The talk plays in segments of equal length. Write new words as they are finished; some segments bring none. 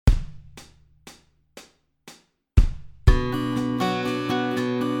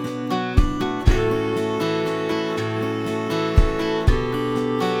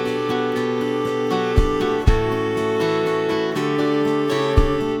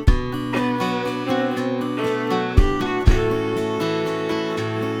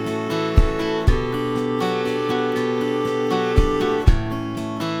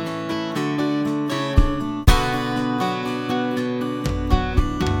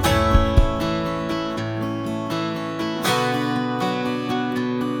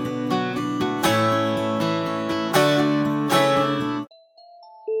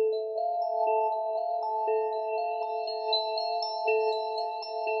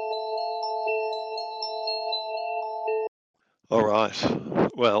All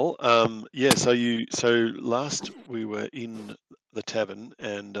right. Well, yeah. So last we were in the tavern,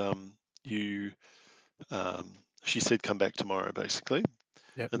 and you, she said come back tomorrow, basically.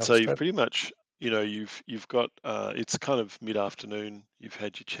 Yeah, And another so you've strap. pretty much, you've got. It's kind of mid-afternoon. You've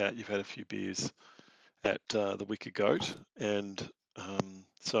had your chat. You've had a few beers at the Wicker Goat, and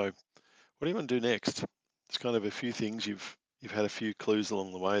so what do you want to do next? It's kind of a few things. You've had a few clues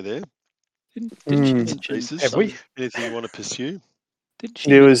along the way there. Didn't she Bits and mention pieces. Have we? Anything you want to pursue? Didn't she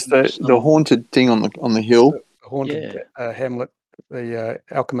There was mention the haunted thing on the hill. The haunted hamlet, the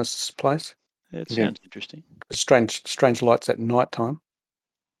alchemist's place. That Yeah. sounds interesting. Strange lights at night time.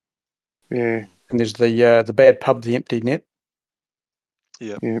 Yeah. And there's the bad pub, the Empty Net.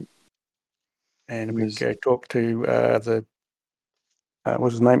 Yeah. Yeah. And we go talk to the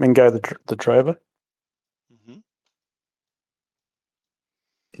what's his name? Ingo the drover.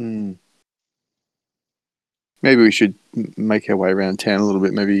 Mm-hmm. Maybe we should make our way around town a little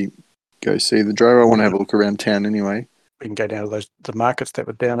bit. Maybe go see the drover. I want to have a look around town anyway. We can go down to the markets that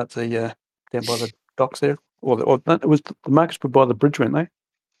were down at the down by the docks there, or it was the markets were by the bridge, weren't they?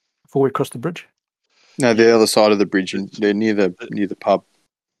 Before we crossed the bridge. No, the other side of the bridge, and they're near the pub.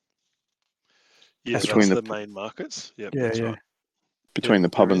 Yeah, that's the main markets. Yep, yeah, that's yeah. right. Between the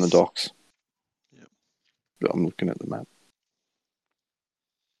pub and the docks. Yep. But I'm looking at the map.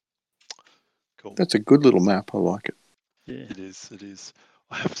 Cool. That's a good little map. I like it. Yeah, it is. It is.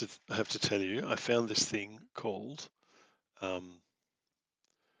 I have to tell you, I found this thing called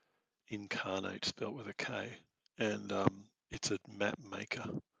Incarnate, spelt with a K, and it's a map maker.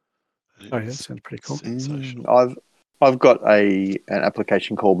 Oh yeah, that sounds pretty cool. Sensational. I've got an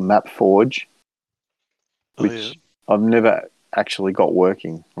application called MapForge, which I've never actually got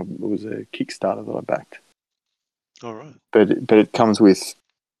working. It was a Kickstarter that I backed. All right. But it comes with,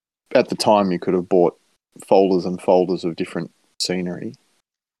 at the time, you could have bought folders and folders of different scenery.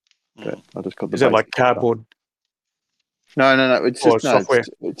 But I just got the. Is that like cardboard? No. It's just software.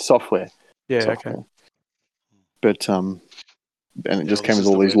 It's software. Yeah. Software. Okay. But and it just came with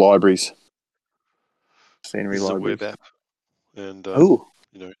all these libraries. Scenery libraries. It's a web app, and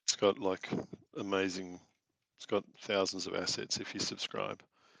it's got like amazing. It's got thousands of assets if you subscribe.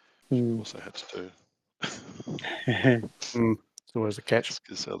 Which you also have to do. It's always a catch.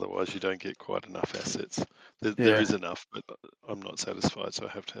 Because otherwise you don't get quite enough assets. There is enough, but I'm not satisfied, so I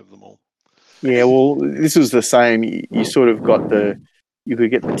have to have them all. Yeah, well, this was the same. You sort of got you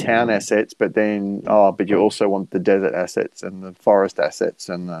could get the town assets, but then, but you also want the desert assets and the forest assets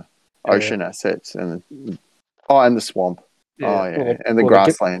and the ocean assets and the swamp. Yeah. And the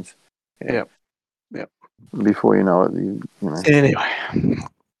grasslands. Yeah. Before you know it, Anyway.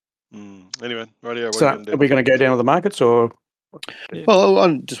 Anyway, rightio. So, are we going to go down to the markets or? Well,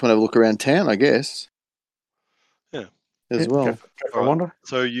 I just want to have a look around town, I guess. Yeah. As well. Go for a wander.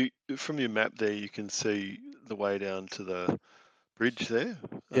 So from your map there, you can see the way down to the bridge there.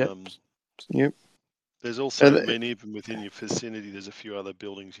 Yep. There's also, even within your vicinity, there's a few other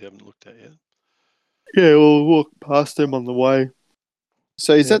buildings you haven't looked at yet. Yeah, we'll walk past them on the way.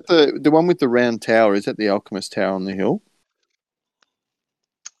 So is that the one with the round tower? Is that the Alchemist Tower on the hill?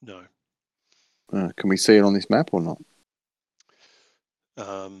 No. Can we see it on this map or not?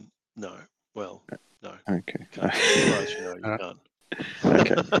 No. Well, no. Okay. As far as you know, you can't.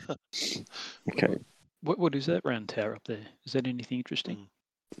 Okay. What is that round tower up there? Is that anything interesting?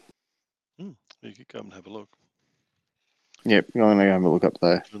 You could go and have a look. Yep, I'm going to go have a look up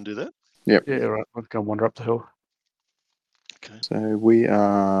there. You want to do that? Yep. Yeah, right. Let's go and wander up the hill. Okay. So we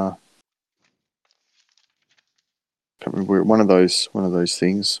are. Can't remember, we're at one of those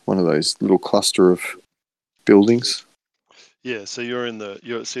things, one of those little cluster of buildings. Yeah, so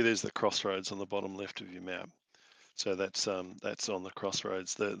see there's the crossroads on the bottom left of your map. So that's on the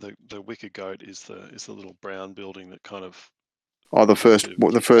crossroads. The Wicker Goat is the little brown building that kind of. Oh, the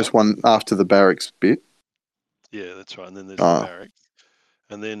first one after the barracks bit. Yeah, that's right. And then there's the barracks,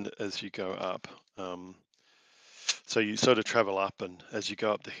 and then as you go up, so you sort of travel up, and as you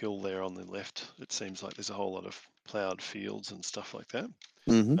go up the hill there on the left, it seems like there's a whole lot of ploughed fields and stuff like that.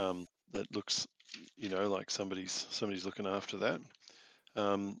 Mm-hmm. That looks, like somebody's looking after that.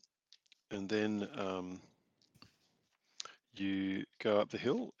 And then you go up the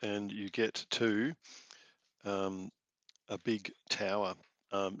hill and you get to a big tower.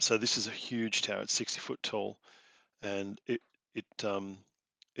 So this is a huge tower. It's 60 foot tall, and it's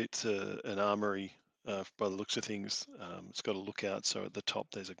an armory by the looks of things. It's got a lookout. So at the top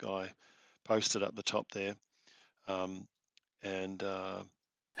there's a guy posted up the top there, and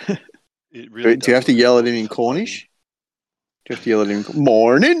it really. Do you have to yell at him in Cornish? Do you have to yell at him?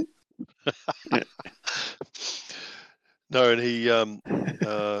 Morning. No, and he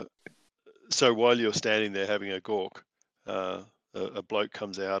so while you're standing there having a gawk, a bloke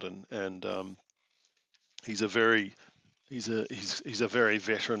comes out and he's a very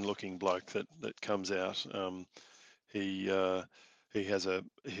veteran looking bloke that comes out. He has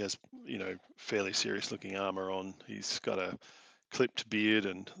fairly serious looking armor on. He's got a clipped beard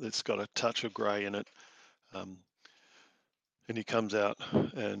and it's got a touch of grey in it. And he comes out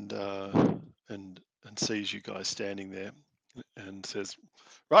and sees you guys standing there and says,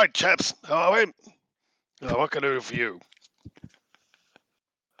 "Right, chaps, how are we? What can I do for you?"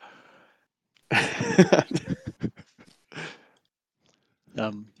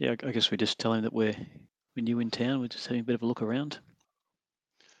 Yeah, I guess we just tell him that we're new in town. We're just having a bit of a look around.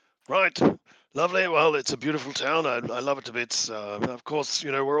 Right, lovely. Well, it's a beautiful town. I love it to bits. Of course,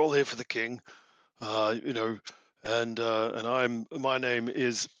 we're all here for the king. And my name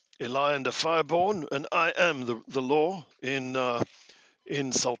is Eliander Fireborn, and I am the law in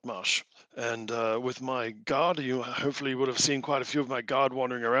Saltmarsh. And with my guard, you hopefully would have seen quite a few of my guard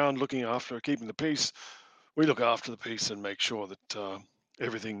wandering around, keeping the peace. We look after the peace and make sure that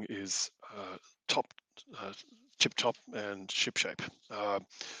everything is top, tip top, and shipshape. Sorry,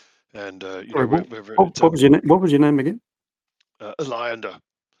 It's what was your name? What was your name again? Eliander,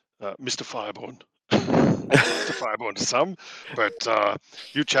 Mr. Fireborn. Mr. Fireborn to some, but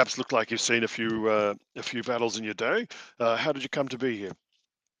you chaps look like you've seen a few battles in your day. How did you come to be here?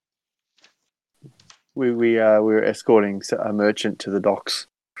 We were escorting a merchant to the docks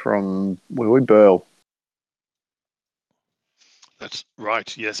from where we Burl. That's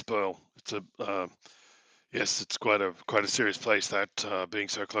right. Yes, Pearl. It's quite a serious place. That being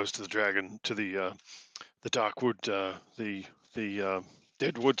so close to the dragon, to the dark wood, the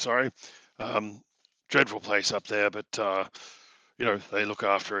dead wood. Sorry, dreadful place up there. But they look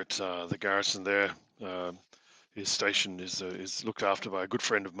after it. The garrison there. His station is looked after by a good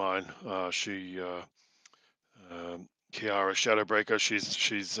friend of mine. Kiara Shadowbreaker.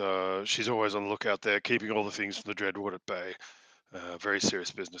 She's always on the lookout there, keeping all the things from the Dreadwood at bay. Very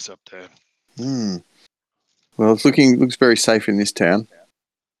serious business up there. Well, looks very safe in this town.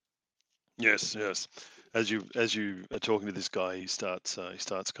 Yes. As you are talking to this guy, he starts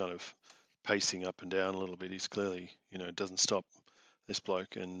kind of pacing up and down a little bit. He's clearly, doesn't stop, this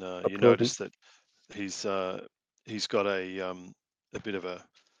bloke, and you notice that he's got a bit of a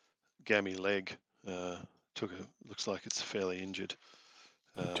gammy leg. Looks like it's fairly injured.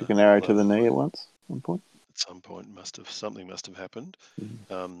 Took an arrow to the knee at one point. At some point, something must have happened.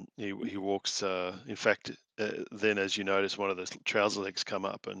 He walks. In fact, then as you notice, one of the trouser legs come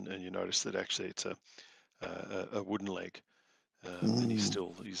up, and you notice that actually it's a wooden leg, and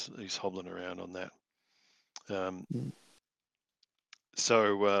he's hobbling around on that.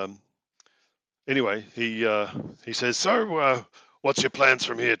 So anyway, he says, "So, what's your plans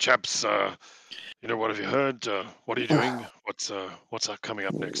from here, chaps? What have you heard? What are you doing? What's coming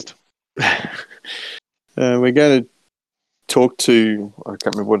up next?" We're going to talk to, I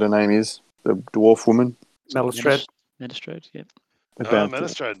can't remember what her name is, the dwarf woman. Melistrad. Melistrad, yep.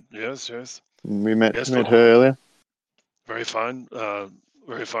 Melistrad, yes. We met her earlier. Very fine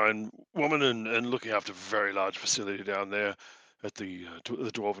woman, and looking after a very large facility down there at the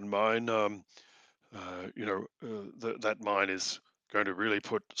Dwarven mine. That mine is going to really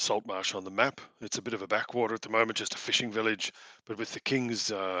put Saltmarsh on the map. It's a bit of a backwater at the moment, just a fishing village, but with the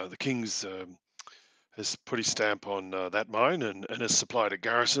king's has put his stamp on that mine and has supplied a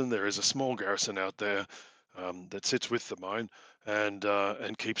garrison. There is a small garrison out there that sits with the mine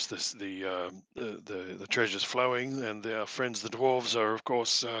and keeps the treasures flowing. And our friends, the dwarves, are of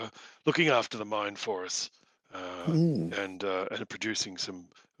course looking after the mine for us and producing some.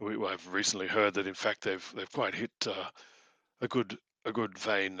 I've recently heard that in fact they've quite hit a good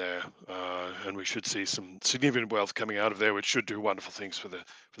vein there, and we should see some significant wealth coming out of there, which should do wonderful things for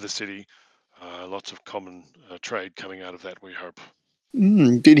the city. Lots of common trade coming out of that, we hope.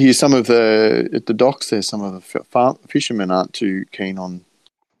 Did hear some of at the docks there, some of the fishermen aren't too keen on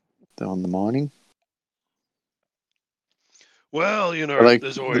the mining. Well,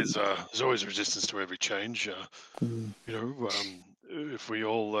 there's always resistance to every change. If we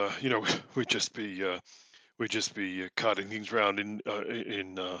all, we'd just be carting things around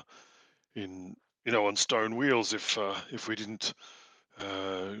on stone wheels if we didn't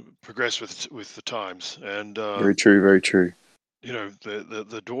progress with the times. And very true.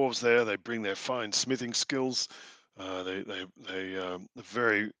 The dwarves there, they bring their fine smithing skills. They're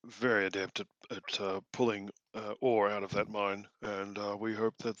very, very adept at pulling ore out of that mine, and we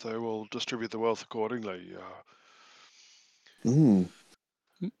hope that they will distribute the wealth accordingly.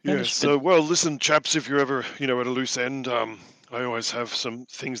 Yeah. So, well, listen, chaps, if you're ever, at a loose end, I always have some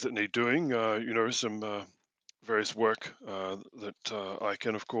things that need doing. Some various work that I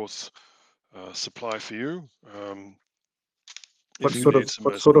can, of course, supply for you. What If you sort need of some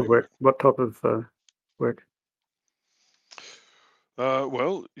what sort of mercenary work? What type of work?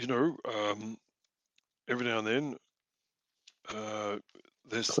 Well, every now and then,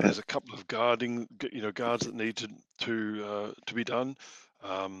 there's a couple of guards that need to be done.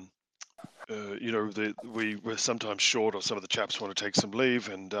 We're sometimes short, or some of the chaps want to take some leave,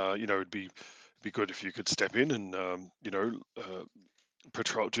 and it'd be good if you could step in and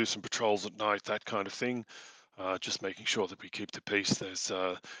do some patrols at night, that kind of thing. Just making sure that we keep the peace. There's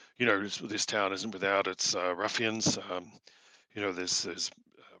this town isn't without its ruffians. There's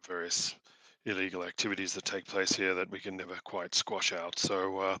various illegal activities that take place here that we can never quite squash out.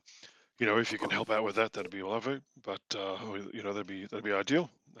 So if you can help out with that, that'd be lovely. But that'd be ideal.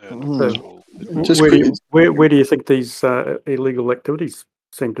 And of course, we'll Just where do you think these illegal activities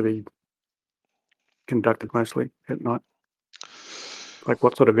seem to be conducted mostly at night? Like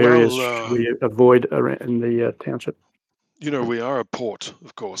what sort of areas should we avoid around in the township? We are a port,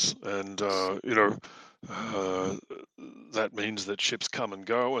 of course, and that means that ships come and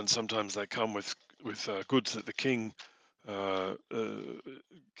go, and sometimes they come with goods that the king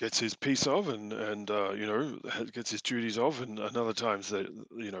gets his piece of, and gets his duties of, and other times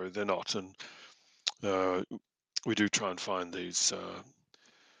they're not, and we do try and find these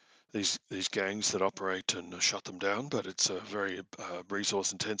gangs that operate and shut them down, but it's a very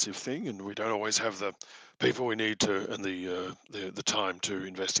resource intensive thing, and we don't always have the people we need to and the time to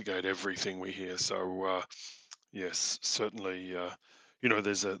investigate everything we hear. So yes, certainly,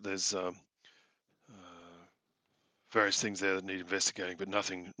 there's various things there that need investigating, but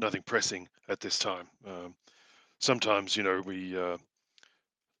nothing pressing at this time. Sometimes we up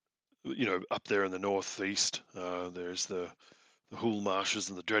there in the northeast, there's the Hoolmarshes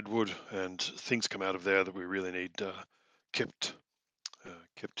and the Dreadwood, and things come out of there that we really need kept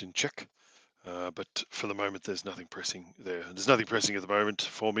in check. But for the moment, there's nothing pressing there. There's nothing pressing at the moment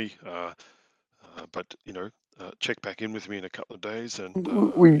for me. But check back in with me in a couple of days.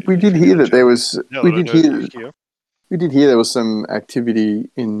 And we did hear that there was. We did hear. Here. We did hear there was some activity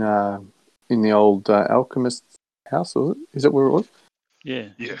in the old alchemist house. Was it? Is that where it was? Yeah.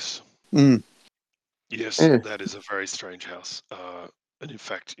 Yes. Mm. Yes, Yeah. that is a very strange house. And in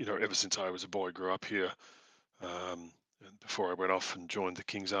fact, ever since I was a boy, grew up here. And before I went off and joined the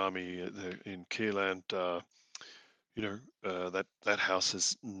King's Army in Kierland, that house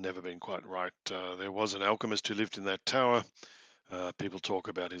has never been quite right. There was an alchemist who lived in that tower. People talk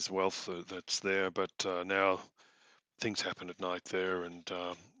about his wealth that's there, but now things happen at night there, and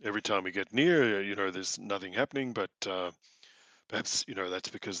every time we get near, there's nothing happening. But perhaps that's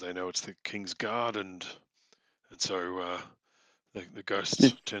because they know it's the King's Guard, and so the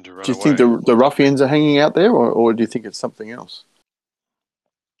ghosts tend to run Do you away. think the ruffians are hanging out there, or do you think it's something else?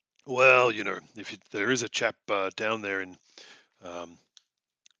 Well, if there is a chap down there, and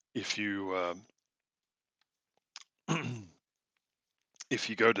if you if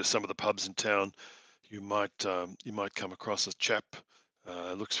you go to some of the pubs in town, you might come across a chap.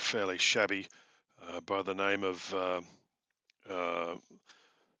 Looks fairly shabby, by the name of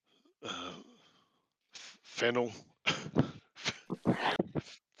Fennel.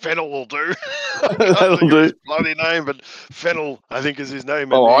 Fennel will do. I can't think of his bloody name, but Fennel, I think, is his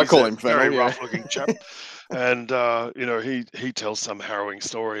name. Oh, I he's call a him Fennel. Very yeah. rough-looking chap, and he tells some harrowing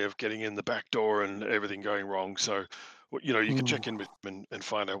story of getting in the back door and everything going wrong. So, you can check in with him and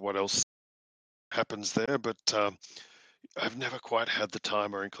find out what else happens there. But I've never quite had the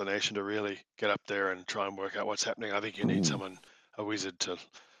time or inclination to really get up there and try and work out what's happening. I think you need a wizard to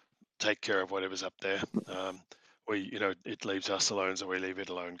take care of whatever's up there. It leaves us alone, so we leave it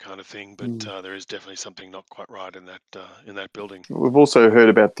alone, kind of thing. But there is definitely something not quite right in that building. We've also heard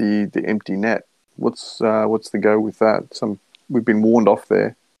about the empty net. What's the go with that? We've been warned off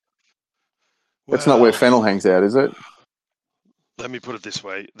there. Well, it's not where Fennel hangs out, is it? Let me put it this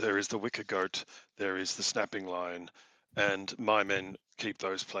way: there is the wicker goat, there is the snapping lion, and my men keep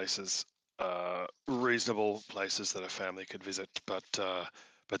those places reasonable places that a family could visit. But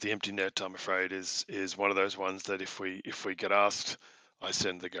the empty net, I'm afraid, is one of those ones that if we get asked, I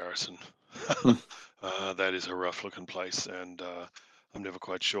send the garrison. That is a rough-looking place, and I'm never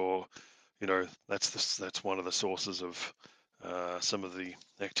quite sure. That's one of the sources of some of the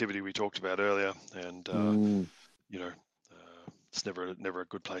activity we talked about earlier, and it's never a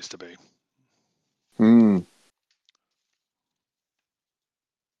good place to be.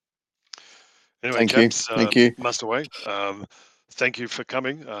 Anyway, Thank chaps, you. Thank you. must away. thank you for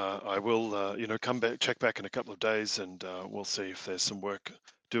coming. I will, come back, check back in a couple of days, and we'll see if there's some work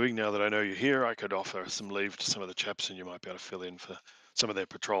doing. Now that I know you're here, I could offer some leave to some of the chaps, and you might be able to fill in for some of their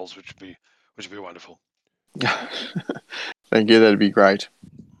patrols, which would be wonderful. Thank you. That'd be great.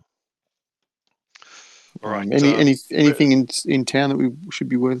 All right. Anything in town that we should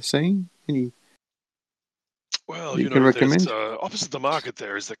be worth seeing? Well, you can recommend? there's opposite the market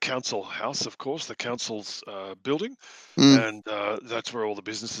there is the council house, of course, the council's building, Mm. and that's where all the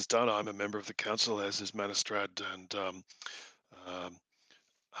business is done. I'm a member of the council, as is Manistrad and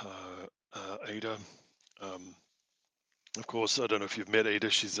Ada. Of course, I don't know if you've met Ada.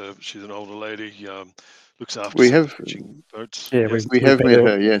 She's an older lady. Looks after We some of have the fishing boats. Yeah, Yes, we have met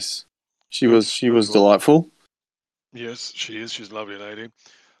her. Yes, she Good, was good. Well, delightful. yes, she is. She's a lovely lady.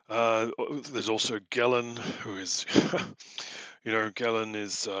 There's also Gellin, who is, Gellin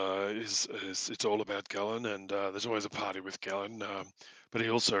is it's all about Gellin, and there's always a party with Gellin. But he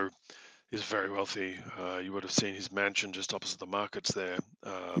also is very wealthy. You would have seen his mansion just opposite the markets there,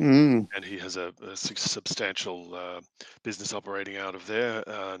 and he has a substantial business operating out of there.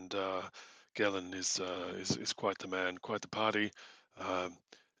 And Gellin is quite the man, quite the party.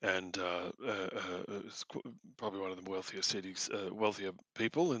 And is probably one of the wealthier cities, wealthier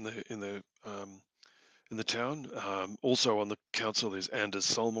people in the town. Also on the council is Anders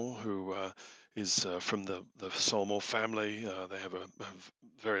Solmore, who is from the Solmore family. They have a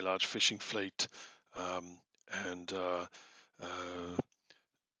very large fishing fleet, and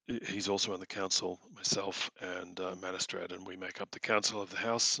he's also on the council. Myself and Manistrad, and we make up the council of the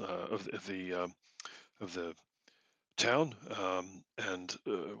house of the town, and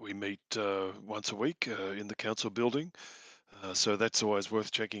we meet once a week in the council building. So that's always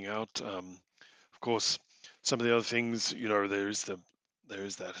worth checking out. Of course, some of the other things, there is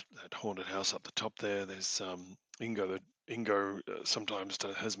that haunted house up the top there. There's Ingo sometimes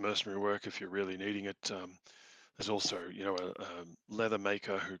has mercenary work if you're really needing it. There's also, a leather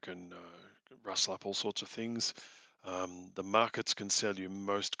maker who can rustle up all sorts of things. The markets can sell you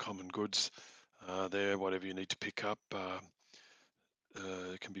most common goods there. Whatever you need to pick up can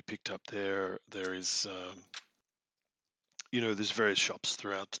be picked up there. There is, there's various shops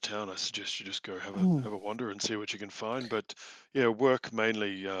throughout the town. I suggest you just go have a wander and see what you can find. But work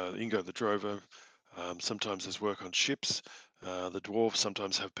mainly Ingo the drover. Sometimes there's work on ships. The dwarves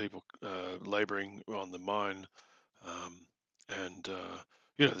sometimes have people labouring on the mine, and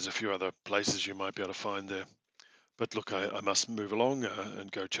there's a few other places you might be able to find there. But look, I must move along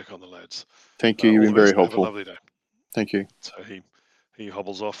and go check on the lads. Thank you. You've All been the very best. Have a helpful. lovely day. Thank you. So he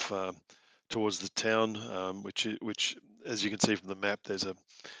hobbles off towards the town, which as you can see from the map, there's a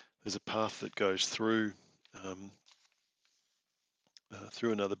path that goes through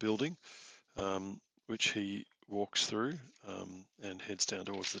another building, which he walks through and heads down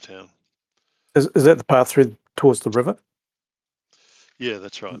towards the town. Is that the path through towards the river? Yeah,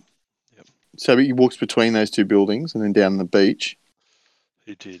 that's right. Yep. So he walks between those two buildings and then down the beach.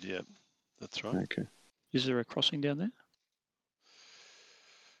 He did, yeah. That's right. Okay. Is there a crossing down there?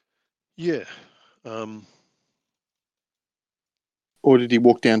 Yeah. Or did he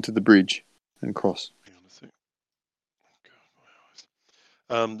walk down to the bridge and cross? Hang on a sec. God,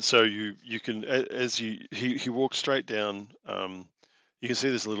 my eyes. So you can, as he walks straight down. You can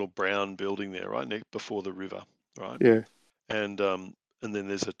see this little brown building there, right, Nick, before the river, right? Yeah. And then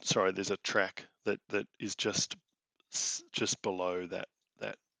there's a track that is just below that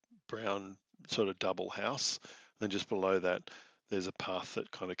brown sort of double house. And then just below that, there's a path that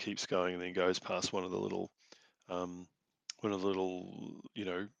kind of keeps going and then goes past one of the little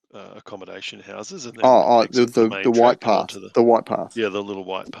accommodation houses, and then exits the main white track path. onto The white path. yeah, the little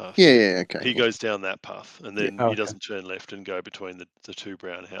white path. Yeah, okay. He goes down that path, and then okay. he doesn't turn left and go between the two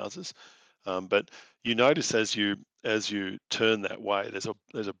brown houses. But you notice as you turn that way,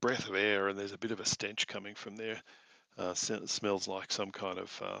 there's a breath of air and there's a bit of a stench coming from there. It smells like some kind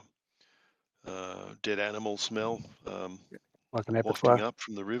of dead animal smell, Like an wafting abattoir. up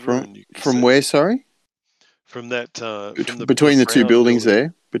from the river. And you can From see where? Sorry. from that from between the two brown buildings building.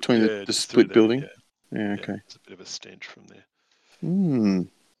 there, between the just split through there, building. Yeah, Yeah, okay. There's a bit of a stench from there.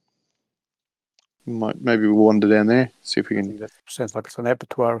 Maybe we'll wander down there, see if we I can. think that sounds like it's an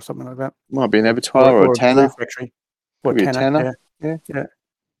abattoir or something like that. Might be an abattoir or a tanner. Brew factory. Or Could be a tanner. Yeah.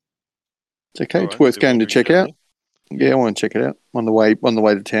 It's okay. All It's right, worth be going to wandering check down out. Yeah, I want to check it out on the way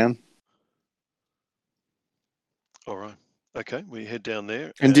to town. All right. Okay, we head down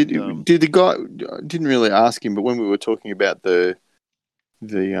there. And did the guy? I didn't really ask him, but when we were talking about the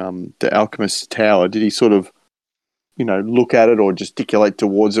alchemist's tower, did he sort of, look at it or gesticulate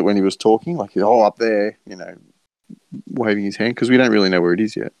towards it when he was talking, like, oh, up there, waving his hand? Because we don't really know where it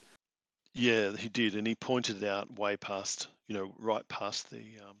is yet. Yeah, he did, and he pointed it out way past, right past in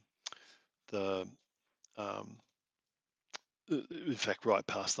fact, right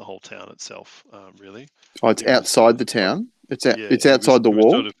past the whole town itself. Really. Oh, it's It was outside the town. It's Yeah, it's outside the he was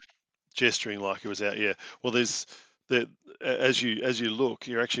wall. sort of gesturing like it was out. Yeah. Well, as you look,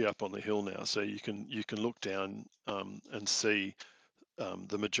 you're actually up on the hill now, so you can look down and see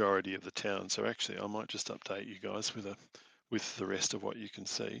the majority of the town. So actually, I might just update you guys with the rest of what you can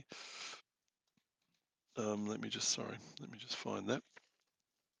see. Let me just find that.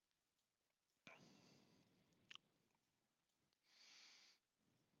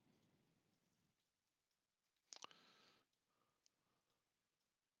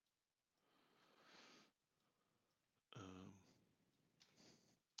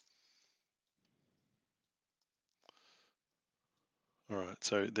 All right,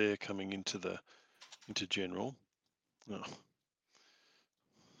 so they're coming into general. Oh.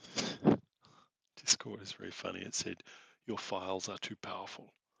 Discord is very funny. It said, "Your files are too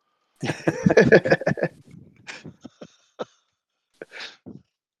powerful." Right.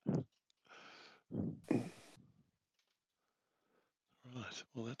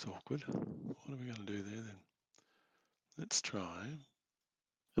 Well, that's awkward. What are we going to do there then? Let's try.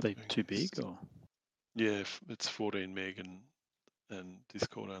 Are they too big or? Yeah, it's 14 meg and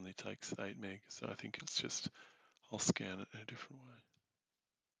Discord only takes 8 meg, so I think it's just I'll scan it in a different way.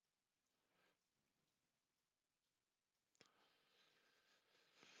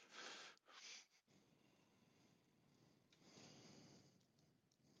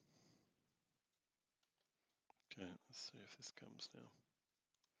 Okay, let's see if this comes now.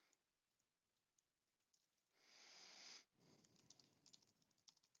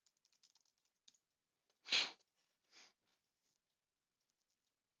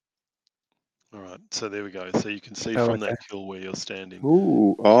 All right, so there we go. So you can see from that hill where you're standing.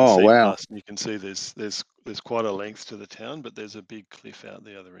 Ooh, oh wow! And you can see there's quite a length to the town, but there's a big cliff out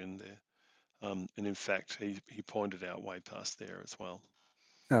the other end there. And in fact, he pointed out way past there as well.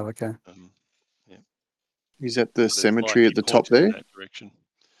 Oh, okay. Yeah. Is that the cemetery at the top there? In that direction.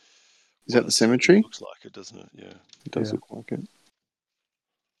 Is that the cemetery? It looks like it, doesn't it? Yeah. It does look like it.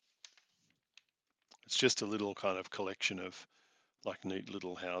 It's just a little kind of collection of like neat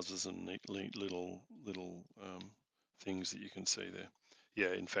little houses and neat little things that you can see there.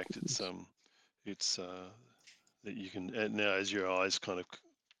 Yeah, in fact, it's that you can now as your eyes kind of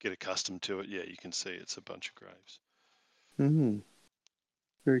get accustomed to it. Yeah, you can see it's a bunch of graves.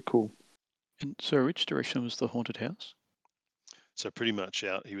 Very cool. And so, which direction was the haunted house? So pretty much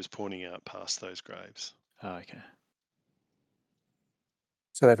out. He was pointing out past those graves. Oh, okay.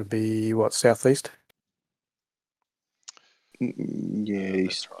 So that would be what, southeast? Yeah,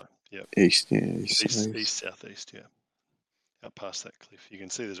 that's right. Yep. East, yeah, east, southeast, yeah. Out past that cliff, you can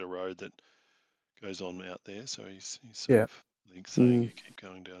see there's a road that goes on out there. So he's sort of saying, "You keep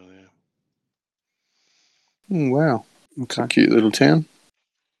going down there." Wow, okay. It's a cute little town.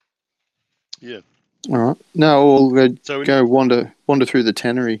 Yeah. All right. Now we'll go wander through the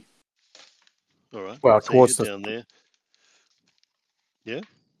tannery. All right. Well, so towards down there. Yeah.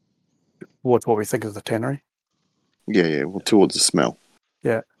 Towards what we think is the tannery. Yeah. Well, towards the smell.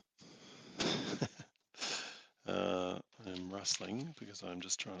 Yeah. I'm rustling because I'm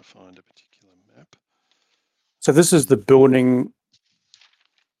just trying to find a particular map. So this is the building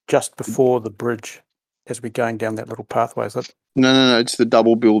just before the bridge as we're going down that little pathway, is it? No. It's the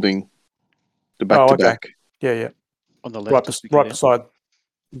double building. The back-to-back. Yeah. On the left. Right beside.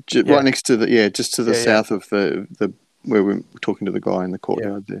 Right next to just to the south of the where we're talking to the guy in the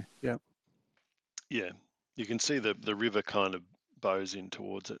courtyard there. Yeah. Yeah. You can see the river kind of bows in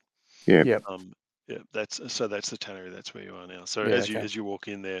towards it. Yeah. Yeah. Yeah, that's the tannery. That's where you are now. So as you walk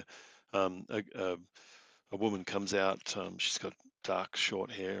in there, a woman comes out. She's got dark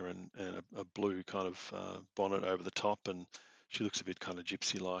short hair and a blue kind of bonnet over the top, and she looks a bit kind of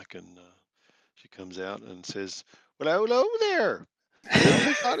gypsy-like. And she comes out and says, "Well, hello there. What have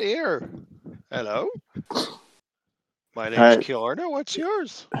we got here? Hello. My name's Kiorna. What's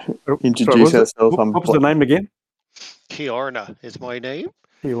yours?" Introduce ourselves. What was the name again? Kiorna is my name.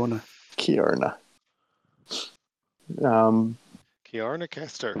 Kiorna. Kiorna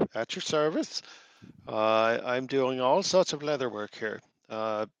Kestra, at your service. I'm doing all sorts of leather work here.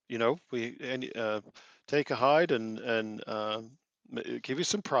 We take a hide and give you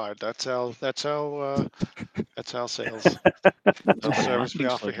some pride. That's our sales. That's the service we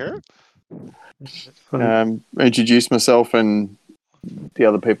offer here. Introduce myself and the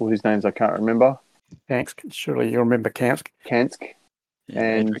other people whose names I can't remember. Kansk. Surely you remember Kansk.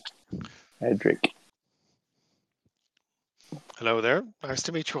 And Edric. Hello there. Nice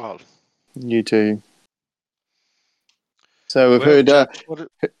to meet you all. You too. So we've Well, heard chaps,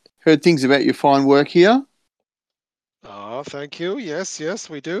 heard things about your fine work here. oh, thank you. Yes,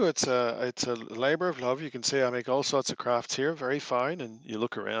 we do. It's a labor of love. You can see I make all sorts of crafts here, very fine. And you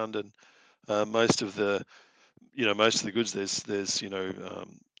look around, and most of the goods there's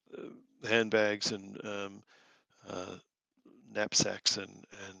handbags and knapsacks and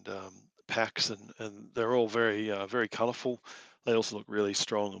packs, and they're all very colourful. They also look really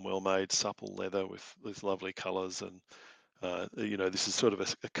strong and well made, supple leather with lovely colours, and this is sort of a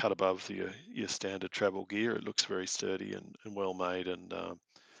cut above your standard travel gear. It looks very sturdy and well made, and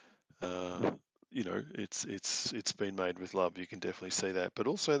it's been made with love. You can definitely see that. But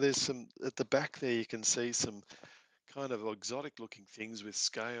also, there's some at the back there. You can see some kind of exotic looking things with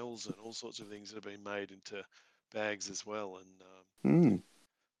scales and all sorts of things that have been made into bags as well, and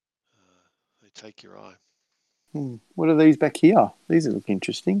they take your eye. What are these back here? These look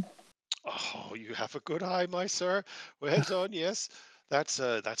interesting. Oh, you have a good eye, my sir. Well done. Yes, that's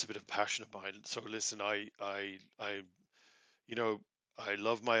a bit of passion of mine. So listen, you know, I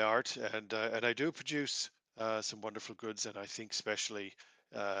love my art, and I do produce some wonderful goods, and I think especially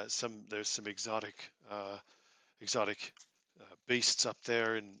there's some exotic beasts up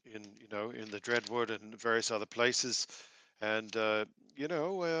there in the Dreadwood and various other places. And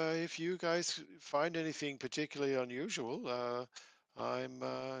if you guys find anything particularly unusual, I'm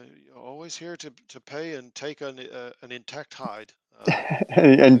always here to pay and take an intact hide.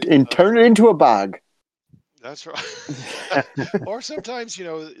 and turn it into a bag. That's right. Or sometimes,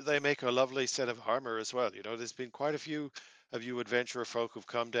 they make a lovely set of armor as well. There's been quite a few of you adventurer folk who've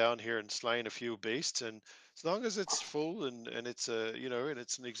come down here and slain a few beasts, and as long as it's full and it's and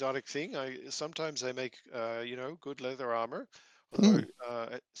it's an exotic thing, sometimes they make good leather armor. Although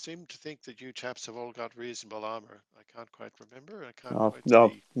I seem to think that you chaps have all got reasonable armor. I can't quite remember. I can't quite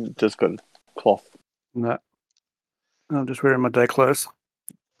No, see. just got cloth. No, I'm just wearing my day clothes.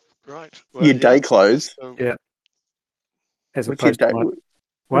 Right. Well, your day clothes. So, yeah. As What's your opposed to day? my,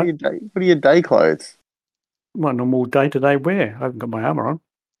 What are your day clothes? my normal day-to-day wear. I haven't got my armour on.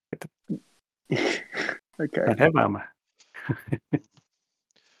 Okay. I don't have armour.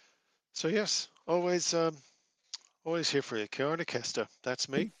 So yes, always here for you, Kiorna Kestra. That's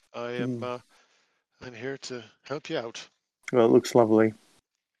me. I'm here to help you out. Well, it looks lovely.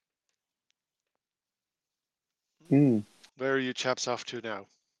 Where are you chaps off to now?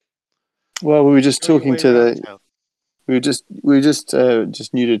 Well, we were just Where are you talking way to around the. town? We were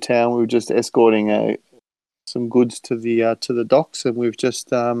just new to town. We were just escorting some goods to the docks, and we've just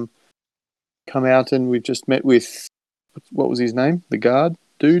come out and we've just met with what was his name? The guard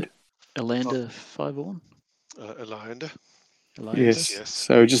dude. Eliander Fireborn. Eliander. Yes. Yes.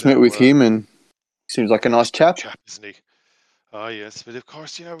 So we just met with him, and seems like a nice chap. Isn't he? Ah, yes. But of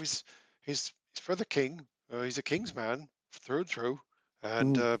course, he's for the king. He's a king's man through and through,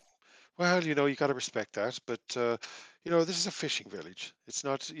 and well, you got to respect that. But this is a fishing village. It's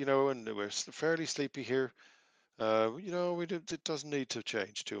not, and we're fairly sleepy here. It doesn't need to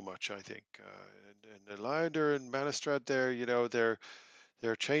change too much, I think. And Eliander and Manistrad there,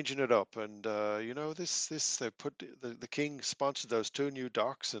 they're changing it up, and this they put the king sponsored those two new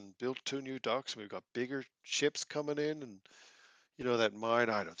docks and built two new docks. And we've got bigger ships coming in, and that mine.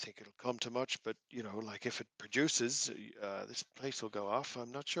 I don't think it'll come to much, but like if it produces, this place will go off.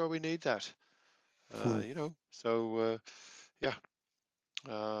 I'm not sure we need that. So yeah.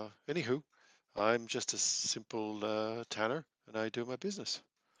 Anywho, I'm just a simple tanner, and I do my business.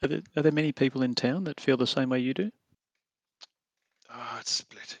 Are there many people in town that feel the same way you do? It's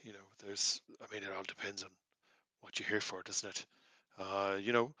split. It all depends on what you're here for, doesn't it?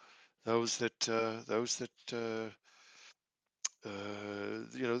 Those that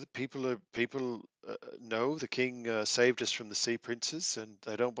the people know the king saved us from the sea princes, and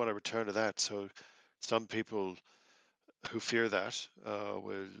they don't want to return to that. So some people who fear that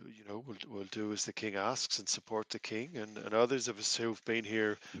will do as the king asks and support the king, and others of us who've been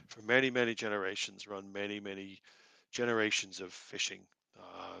here for many generations, run many generations of fishing.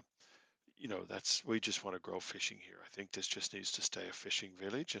 We just want to grow fishing here. I think this just needs to stay a fishing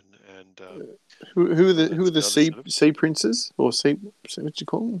village, and Who are that's the other sort of. sea princes or what you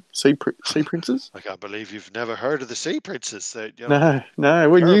call them sea princes? I can't believe you've never heard of the sea princes. No,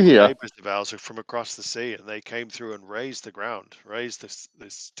 when you Terrible here? neighbors of ours are from across the sea, and they came through and razed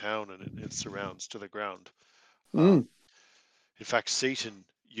this town and its surrounds to the ground. Um, in fact, Seaton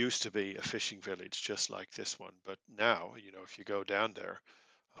used to be a fishing village just like this one, but now, if you go down there,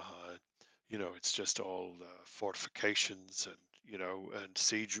 uh, it's just all fortifications and and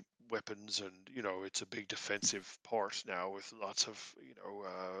siege weapons, and it's a big defensive port now with lots of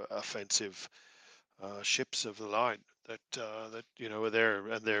offensive ships of the line that are there,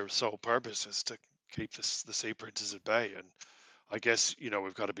 and their sole purpose is to keep the sea princes at bay. And I guess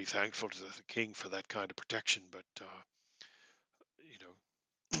we've got to be thankful to the king for that kind of protection. But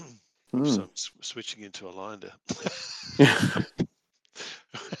oops, I'm switching into Eliander.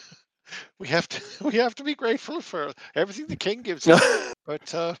 we have to be grateful for everything the king gives us.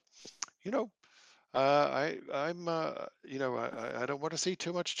 But I don't want to see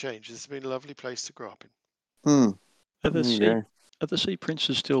too much change. This has been a lovely place to grow up in. Are the sea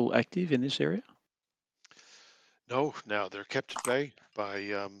princes still active in this area? No, now they're kept at bay by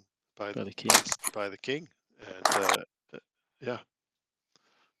the king. By the king, and yeah.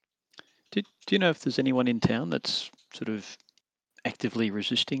 Do you know if there's anyone in town that's sort of actively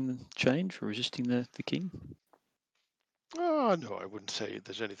resisting change or resisting the king? Oh, no, I wouldn't say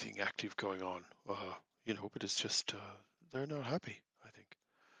there's anything active going on. But it's just they're not happy, I think.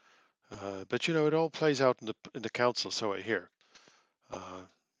 But it all plays out in the council, so I hear.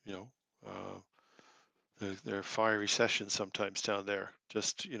 There are fiery sessions sometimes down there,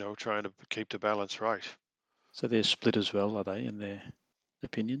 just trying to keep the balance right. So they're split as well, are they, in their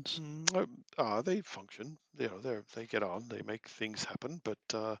opinions? They function. They get on. They make things happen, but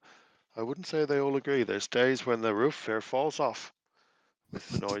I wouldn't say they all agree. There's days when the roof there falls off with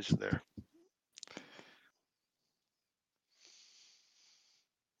the noise in there.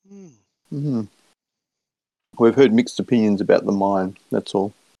 We've heard mixed opinions about the mine. That's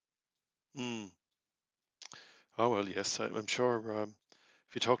all. Oh well, yes. I'm sure.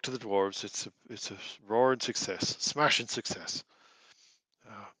 If you talk to the dwarves, it's a roaring success, smashing success.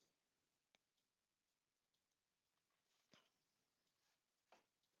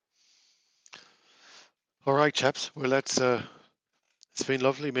 All right, chaps. Well, it's been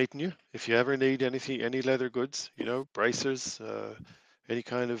lovely meeting you. If you ever need anything, any leather goods, bracers, any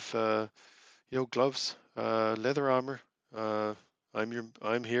kind of gloves, leather armor,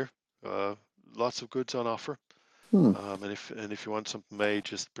 I'm here. Lots of goods on offer. And if you want something made,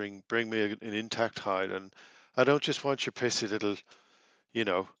 just bring me an intact hide. And I don't just want your pissy little,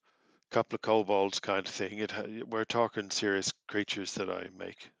 couple of kobolds kind of thing. We're talking serious creatures that I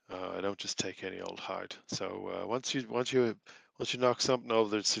make. I don't just take any old hide. So once you knock something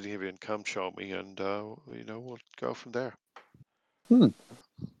over the city of you, come show me, and we'll go from there. All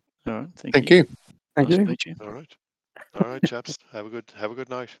right, thank you. Nice to meet you. All right, chaps. Have a good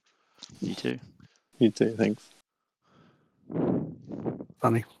night. You too. You too. Thanks.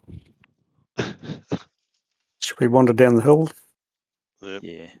 Funny. Should we wander down the hill? Yep.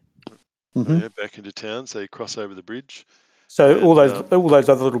 Yeah. Yeah, back into town, so you cross over the bridge. So all those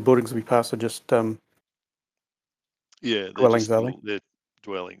other little buildings we pass are just dwellings, are they? They're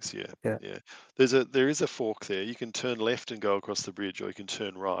dwellings, yeah. Yeah. There is a fork there. You can turn left and go across the bridge, or you can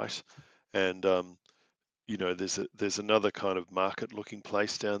turn right. And there's another kind of market-looking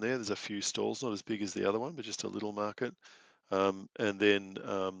place down there. There's a few stalls, not as big as the other one, but just a little market. And then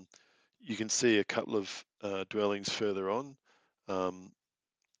you can see a couple of dwellings further on.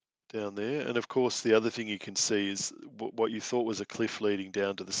 Down there, and of course the other thing you can see is what you thought was a cliff leading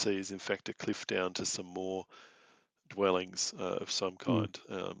down to the sea is in fact a cliff down to some more dwellings of some kind.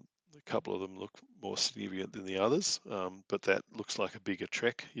 A couple of them look more significant than the others, but that looks like a bigger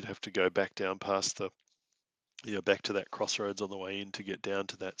trek. You'd have to go back down past back to that crossroads on the way in to get down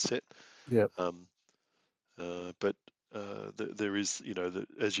to that set. Yeah. But there is,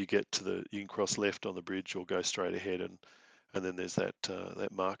 as you get to you can cross left on the bridge or go straight ahead, and then there's that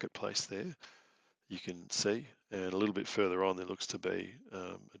marketplace there you can see, and a little bit further on there looks to be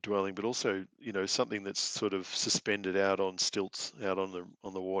a dwelling, but also something that's sort of suspended out on stilts out on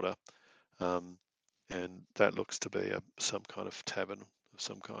the water, and that looks to be some kind of tavern of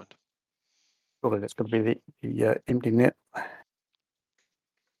some kind. Surely that's going to be the empty net.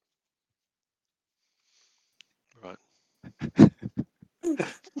 Right.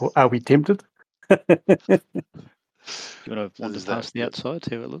 Well, are we tempted? Do you want to wander past the outside,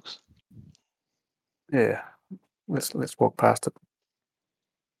 see how it looks? Yeah, let's walk past it.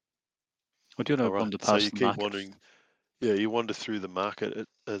 Or do you want to wander past so you keep wandering? Yeah, you wander through the market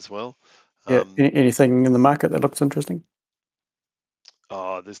as well. Yeah. Anything in the market that looks interesting?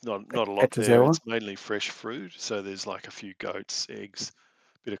 Oh, there's not a lot there. It's mainly fresh fruit. So there's like a few goats, eggs,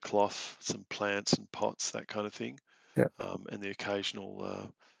 a bit of cloth, some plants and pots, that kind of thing. Yeah. And the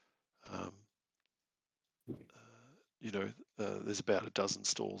occasional there's about a dozen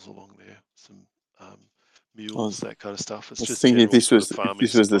stalls along there. Some mules, that kind of stuff. It's just thinking if this was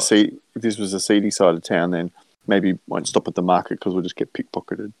the the seedy side of town, then maybe won't stop at the market because we'll just get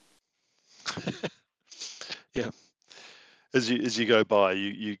pickpocketed. Yeah. As you go by,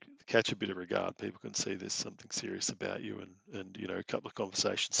 you catch a bit of regard. People can see there's something serious about you, and a couple of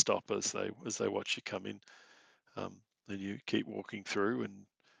conversations stop as they watch you come in. And you keep walking through,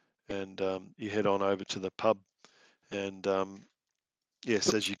 and you head on over to the pub. And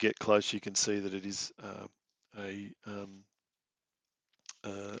yes, as you get close, you can see that it is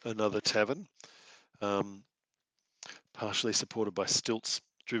another tavern, partially supported by stilts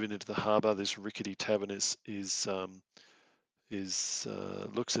driven into the harbour. This rickety tavern looks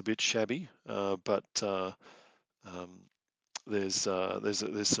a bit shabby, but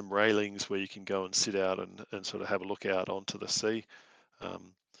there's some railings where you can go and sit out and sort of have a look out onto the sea.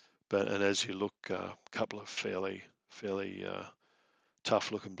 And as you look, a couple of fairly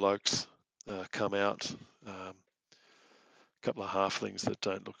tough looking blokes come out. A couple of halflings that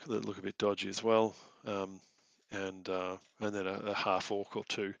look a bit dodgy as well, and then a half orc or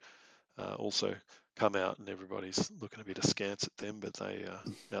two also come out, and everybody's looking a bit askance at them, but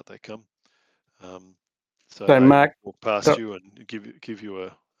out they come. So they Mark, walk past you and give you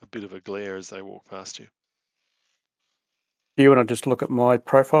a bit of a glare as they walk past you. Do you want to just look at my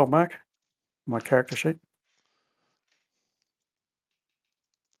profile, Mark? My character sheet?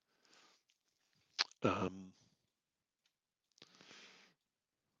 Um,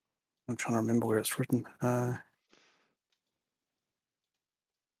 I'm trying to remember where it's written.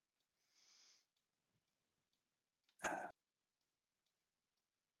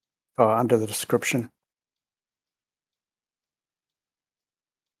 Under the description.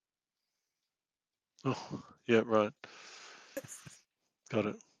 oh, yeah, right. Got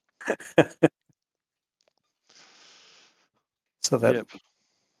it. So that Yep.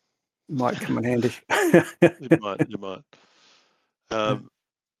 might come in handy. It might.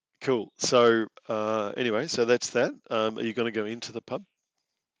 Cool. So anyway, so that's that. Are you going to go into the pub?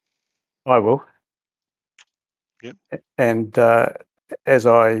 I will. Yep. And as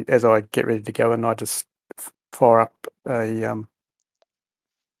I get ready to go in, I just fire up a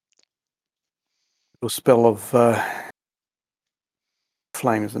little spell of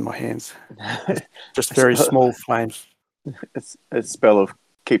flames in my hands. Just very small flames. It's a spell of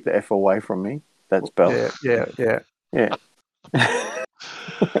keep the F away from me. That spell. Yeah.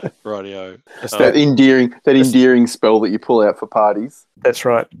 Rightio. That endearing spell that you pull out for parties. That's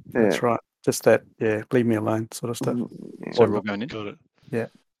right. Yeah. That's right. Just that. Yeah. Leave me alone, sort of stuff. Yeah. So we're all going in. Got it. Yeah.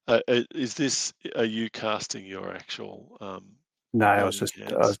 Are you casting your actual? No, I was just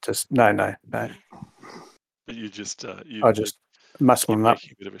no. But you just I just muscling you're up.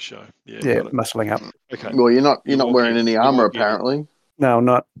 making a bit of a show. Yeah. Yeah, Got it. muscling up. Okay. Well, you're not wearing any armor apparently. No, I'm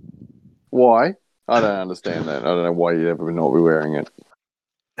not. Why? I don't understand that. I don't know why you'd ever not be wearing it.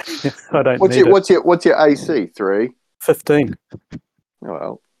 I don't What's need it. what's your AC? 3? 15.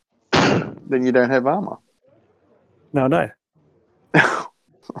 Well, then you don't have armor. No. Stop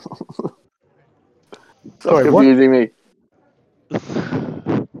Sorry, confusing me.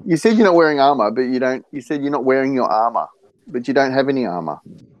 You said you're not wearing armor, but you don't. You said you're not wearing your armor, but you don't have any armor.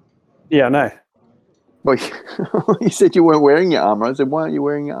 Yeah, I know. Well, you said you weren't wearing your armor. I said, why aren't you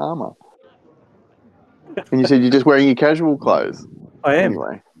wearing your armor? And you said you're just wearing your casual clothes. I am.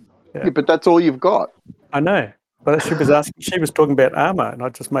 Anyway. Yeah. Yeah, but that's all you've got. I know. But she was asking. She was talking about armor, and I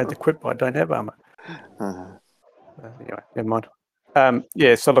just made the quip. I don't have armor. Anyway, never mind.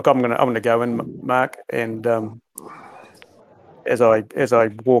 Yeah. So look, I'm gonna go in, Mark, and as I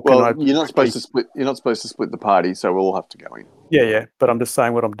walk in, you're not supposed to split. You're not supposed to split the party, so we'll all have to go in. Yeah. But I'm just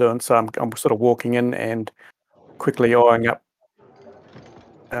saying what I'm doing. So I'm sort of walking in and quickly eyeing up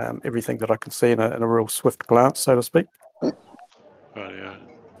everything that I can see in a real swift glance, so to speak. Right. Yeah.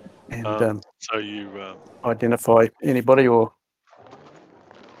 And so you identify anybody or.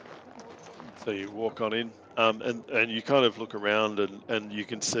 So you walk on in, and you kind of look around, and you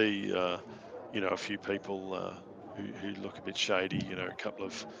can see, a few people who look a bit shady. A couple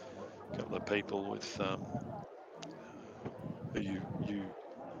of people with who you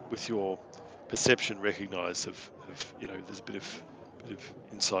with your perception recognise of there's a bit of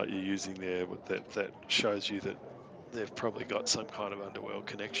insight you're using there that shows you that they've probably got some kind of underworld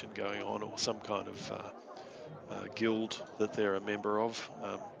connection going on, or some kind of guild that they're a member of,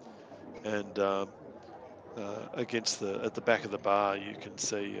 and at the back of the bar, you can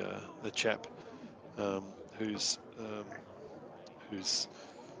see a chap who's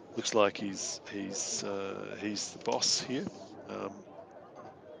looks like he's the boss here,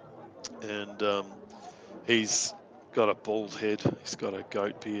 and he's got a bald head. He's got a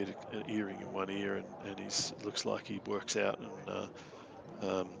goat beard, an earring in one ear, and he's looks like he works out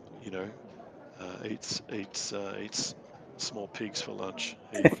and eats small pigs for lunch.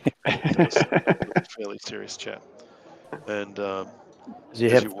 He does. He's a fairly serious chap. And Does he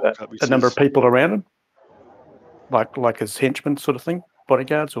as have you walk up, he a number of says, people around him, like his henchmen, sort of thing,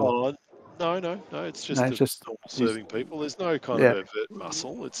 bodyguards, or "Oh, no. It's just no? the It's just normal serving people. There's no kind yeah, of overt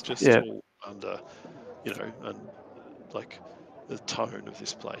muscle. It's just yeah, all under, and like the tone of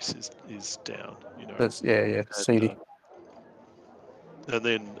this place is down. that's yeah, And, seedy. and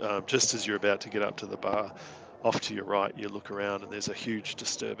then just as you're about to get up to the bar, off to your right, you look around and there's a huge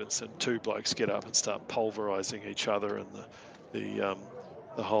disturbance, and two blokes get up and start pulverising each other, and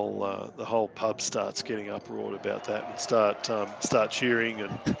the whole pub starts getting uproared about that and start cheering,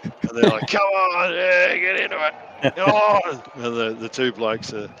 and they're like, "Come on, yeah, get into it, come on!" And the two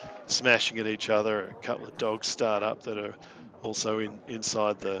blokes are smashing at each other. A couple of dogs start up that are also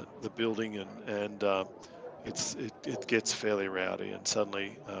inside the building, and it gets fairly rowdy, and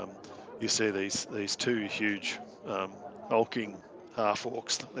suddenly you see these two huge hulking half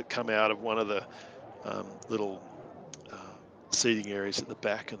orcs that come out of one of the little seating areas at the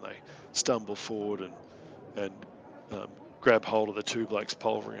back, and they stumble forward and grab hold of the two blokes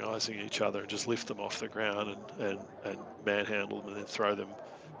pulverising each other and just lift them off the ground and manhandle them, and then throw them,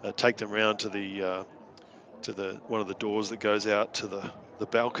 take them round to the one of the doors that goes out to the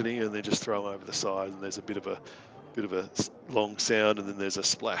balcony, and then just throw them over the side, and there's a bit of a long sound, and then there's a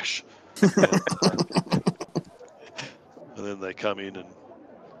splash, and then they come in and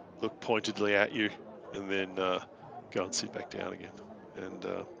look pointedly at you, and then go and sit back down again. And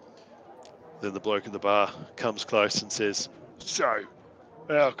then the bloke in the bar comes close and says, "So,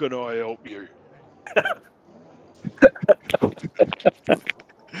 how can I help you?"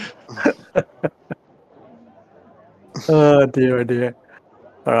 Oh dear.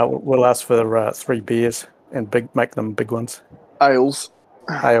 All right, we'll ask for 3 beers and make them big ones. Ales.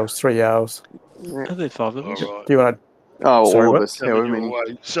 Ales, 3 ales. Are there 5 of All us? right. Do you want to? Oh, Sorry, all what? of us. Coming However your many.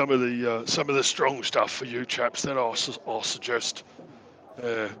 way. Some of the strong stuff for you chaps. Then I'll suggest.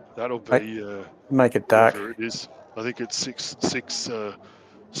 That'll be Make it dark. whatever it is. I think it's six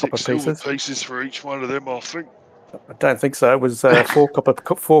Copper silver pieces? pieces for each one of them, I think. I don't think so. It was 4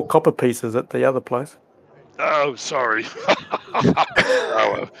 copper pieces at the other place. Oh, sorry.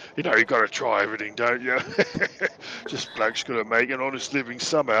 Oh, well, you got to try everything, don't you? Just bloke's got to make an honest living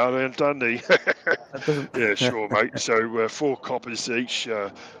somehow, then, doesn't he? That doesn't. Yeah, sure, mate. So 4 coppers each.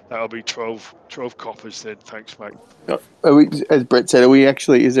 That'll be 12 coppers then. Thanks, mate. Are we, as Brett said, are we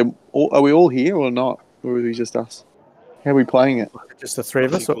actually? Are we all here or not, or are we just us? How are we playing it? Just the 3 I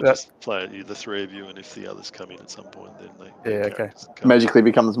of us. think we'll just play it, the 3 of you, and if the others come in at some point, then they Yeah, okay. Magically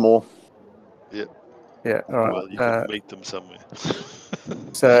becomes more. Yep. Yeah, all right. Well, you can meet them somewhere.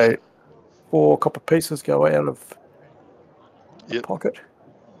 So 4 copper pieces go out of the Yep. pocket.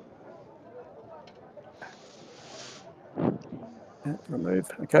 Remove.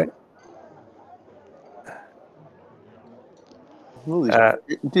 Okay. Well,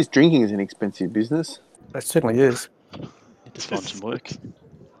 this drinking is an expensive business. It certainly is. Need to find some work.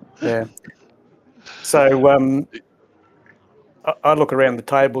 Yeah. So I look around the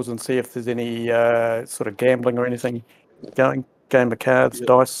tables and see if there's any sort of gambling or anything going. Game of cards,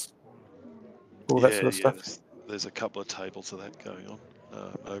 dice, all that sort of stuff. There's a couple of tables of that going on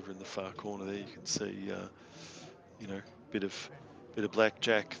over in the far corner there. You can see, bit of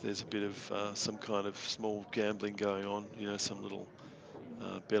blackjack. There's a bit of some kind of small gambling going on. Some little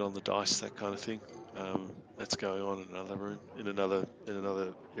bet on the dice, that kind of thing. That's going on in another room, in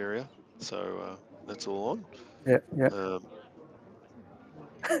another area. So that's all on. Yeah.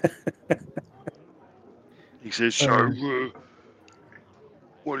 He says, "So,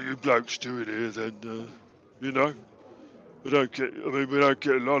 what are you blokes doing here then? We don't get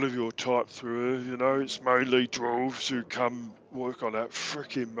a lot of your type through here, it's mainly dwarves who come work on that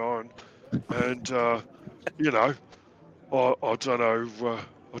frickin' mine. And, I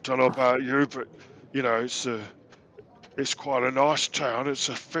don't know about you, but, it's quite a nice town. It's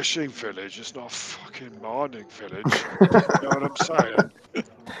a fishing village. It's not a fucking mining village. You know what I'm saying?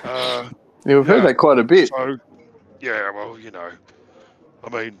 Yeah, we've heard that quite a bit. So, yeah, well, I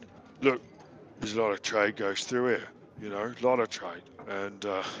mean, look, there's a lot of trade goes through here, a lot of trade. And,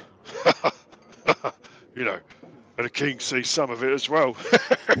 and the king sees some of it as well.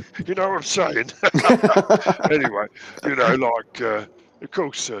 You know what I'm saying? Anyway, of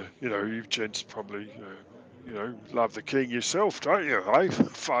course, you gents probably, love the king yourself, don't you, eh? As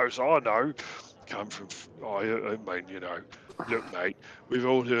far as I know, come from, look, mate, we've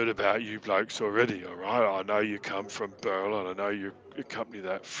all heard about you blokes already, all right? I know you come from Burl, and I know you accompany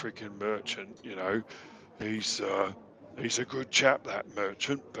that freaking merchant, he's he's a good chap, that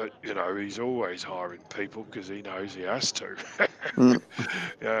merchant, but, he's always hiring people because he knows he has to. Mm.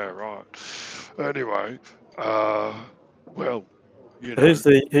 Yeah, right. Anyway, well, Who's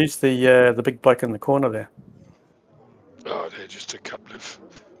the big bloke in the corner there? they're just a couple of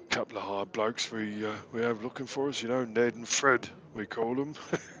high blokes we have looking for us, Ned and Fred, we call them.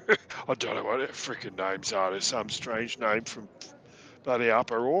 I don't know what their freaking names are. There's some strange name from bloody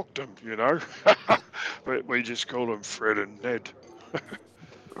Upper Orkdom, but we just call them Fred and Ned.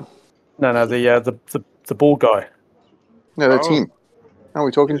 No, the ball guy. No, that's Oh. him. Are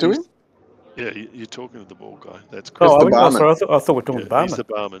we talking to him? Yeah, you're talking to the ball guy. That's That's correct. the barman. Sorry, I thought we were talking Yeah, to the barman. he's the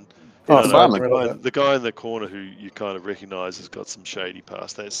barman. Oh, the barman. The guy in the corner who you kind of recognise has got some shady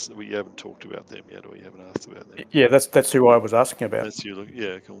past. We haven't talked about them yet, or you haven't asked about them. Yeah, that's who I was asking about. That's you.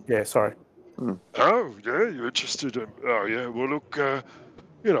 Yeah, cool. Yeah, sorry. Oh, yeah, you're interested in... Oh, yeah, well, look,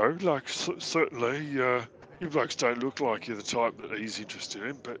 certainly, you blokes don't look like you're the type that he's interested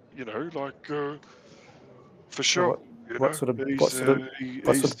in, but, for sure, what sort of he's what sort of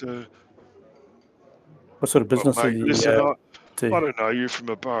the... what sort of business Well, are mate, you? listen, I don't know you from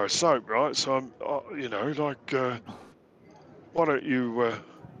a bar of soap, right? So I'm, why don't you,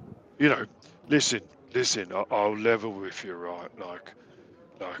 listen, I'll level with you, right? Like,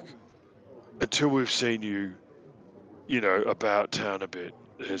 until we've seen you, about town a bit,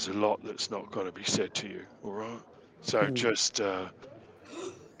 there's a lot that's not going to be said to you, all right? So just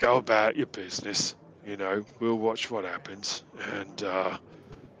go about your business, we'll watch what happens. And,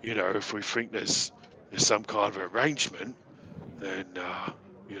 if we think there's some kind of arrangement, then,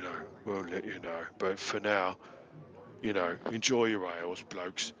 we'll let you know. But for now, enjoy your ales,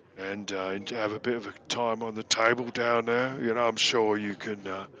 blokes, and have a bit of a time on the table down there. I'm sure you can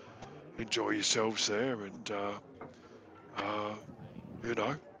enjoy yourselves there, and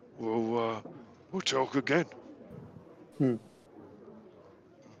we'll talk again.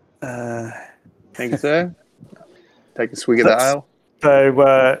 Thank you, sir. Take a swig of the ale.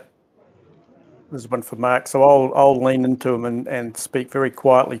 So there's one for Mark. So I'll lean into him and speak very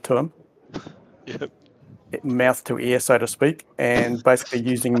quietly to him. Yep. Mouth to ear, so to speak, and basically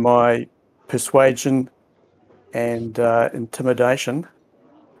using my persuasion and intimidation,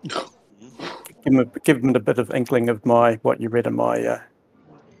 give him a bit of inkling of what you read in my.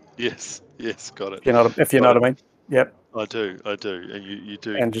 Yes, got it. If you know what I mean. Yep. I do, and you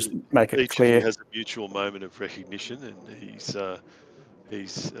do. And just make it each clear. of you has a mutual moment of recognition, and he's a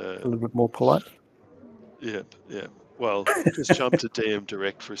little bit more polite. Yeah. Well, just jump to DM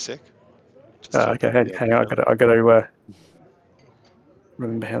direct for a sec. Okay, hang on. I got to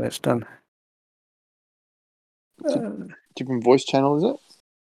remember how that's done. Different voice channel, is it?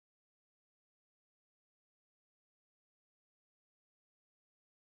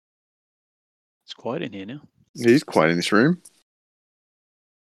 It's quiet in here now. It is quiet in this room.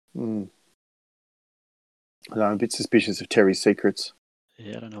 I'm a bit suspicious of Terry's secrets.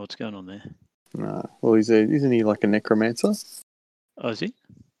 Yeah, I don't know what's going on there. No. Well, isn't he like a necromancer? Oh, is he?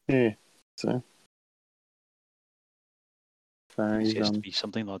 Yeah. So He has to be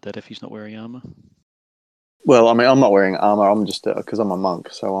something like that if he's not wearing armor. Well, I mean, I'm not wearing armor. I'm just because I'm a monk,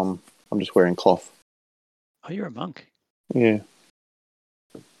 so I'm just wearing cloth. Oh, you're a monk. Yeah.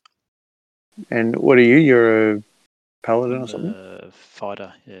 And what are you? You're a paladin or something?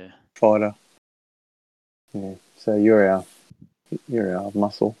 Fighter, yeah. Fighter. Yeah. So you're our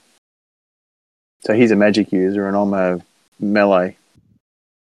muscle. So he's a magic user, and I'm a melee.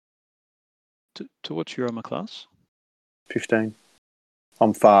 To what's your armor class? 15.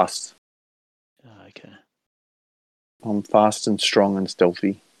 I'm fast. Okay. I'm fast and strong and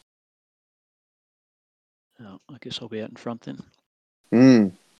stealthy. Oh, I guess I'll be out in front then.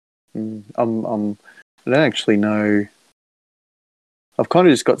 I don't actually know. I've kind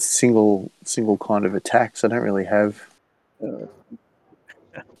of just got single kind of attacks. I don't really have.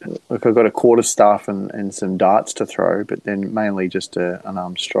 Like I've got a quarterstaff and some darts to throw, but then mainly just an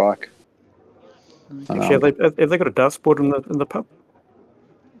unarmed strike. Actually, have they got a darts board in the pub?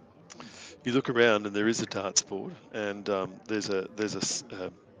 You look around and there is a darts board, and there's a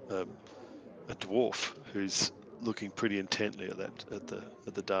dwarf who's looking pretty intently at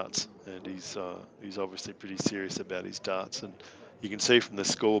the darts, and he's obviously pretty serious about his darts, and you can see from the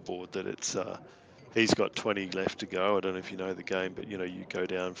scoreboard that it's he's got 20 left to go. I don't know if you know the game, but you go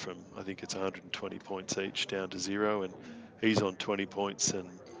down from, I think it's 120 points each down to 0, and he's on 20 points, and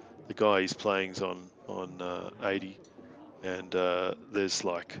the guy he's playing's on 80, and there's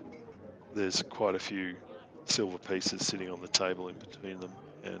quite a few silver pieces sitting on the table in between them,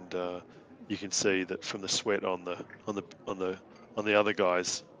 and you can see that from the sweat on the other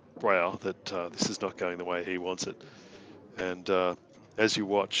guy's brow that this is not going the way he wants it. And as you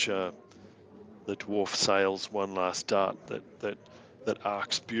watch, the dwarf sails one last dart that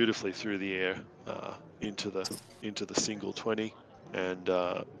arcs beautifully through the air into the single 20, and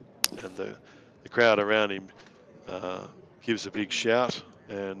the crowd around him gives a big shout,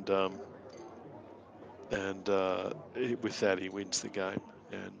 and with that he wins the game,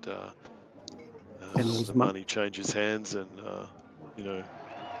 and the money changes hands, and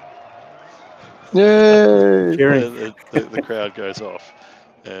Yay! the crowd goes off,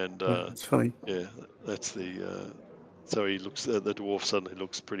 and That's funny. yeah, that's the. So he looks. The dwarf suddenly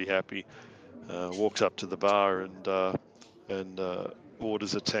looks pretty happy. Walks up to the bar and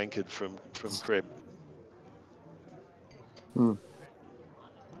orders a tankard from Kreb.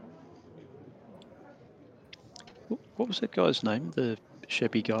 What was that guy's name? The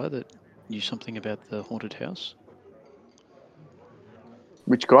shabby guy that knew something about the haunted house?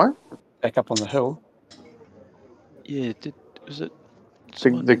 Which guy? Back up on the hill. Yeah, was it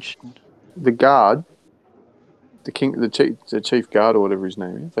someone mentioned? The guard, the chief guard or whatever his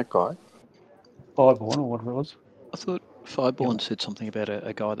name is. That guy. Fireborn or whatever it was. I thought Fireborn said something about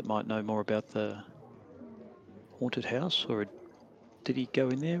a guy that might know more about the haunted house, or did he go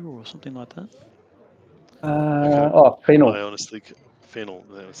in there or something like that? Fennel. I honestly, Fennel.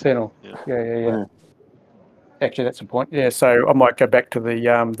 Fennel. Yeah. Yeah. Actually, that's a point. Yeah, so I might go back to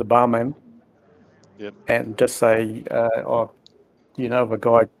the barman. Yep. And just say, you know of a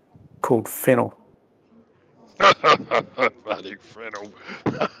guy called Fennel? Bloody Fennel.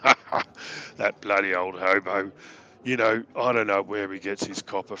 That bloody old hobo. I don't know where he gets his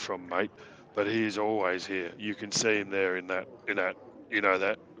copper from, mate, but he is always here. You can see him there in that that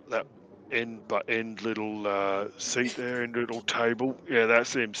end little seat there, end little table. Yeah,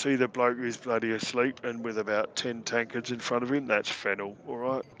 that's him. See the bloke who's bloody asleep and with about 10 tankards in front of him? That's Fennel, all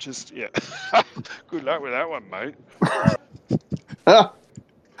right? Just, yeah. Good luck with that one, mate.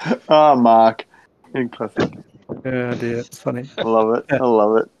 Oh, Mark. In classic. Oh dear, it's funny. I love it. I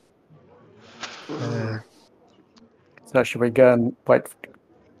love it. So should we go and talk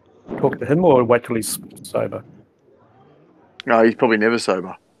to him, or wait till he's sober? No, he's probably never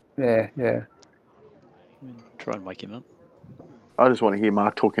sober. Yeah. Try and wake him up. I just want to hear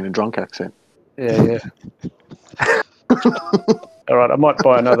Mark talk in a drunk accent. Yeah. All right, I might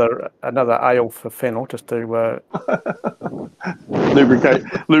buy another ale for Fennel just to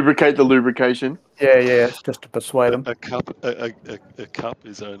lubricate the lubrication. Yeah, just to persuade him. A cup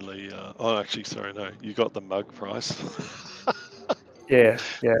is only. Actually, sorry, no. You got the mug price. Yeah.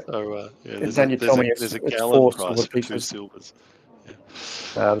 So And then you tell me there's a it's gallon 4 price silver for 2 pieces. silvers. Yeah.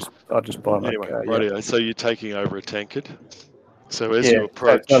 I'll just buy him. Anyway, Yeah. rightio. So you're taking over a tankard. So as you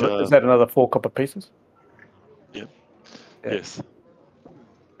approach, is that another 4 copper pieces? Yeah. Yeah. Yes.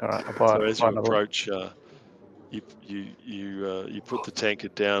 All right, I'll buy. So as you another approach, you put the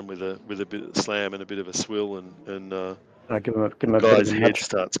tankard down with a bit of slam and a bit of a swill, and I give him a bit of guy's a head nudge.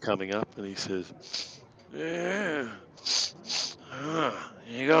 starts coming up, and he says, "Yeah,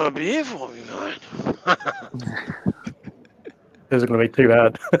 you got a beer for me, mate?" This is going to be too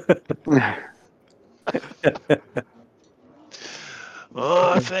hard.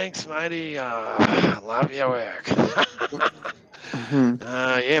 Oh, thanks, matey. Love your work.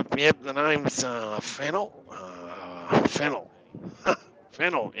 Yep. The name's Fennel. Fennel.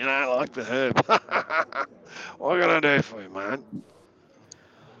 Fennel. Like the herb. What can I do for you, man?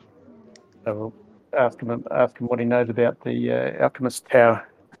 So we'll ask him what he knows about the Alchemist Tower.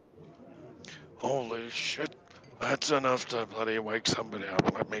 Holy shit. That's enough to bloody wake somebody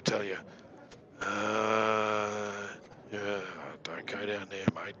up, let me tell you. Yeah, don't go down there,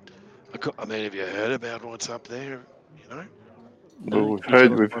 mate. I mean, have you heard about what's up there? No, Well, can you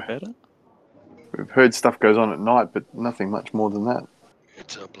tell us more about it? we've heard stuff goes on at night, but nothing much more than that.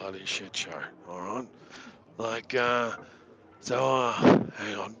 It's a bloody shit show, all right? Like, hang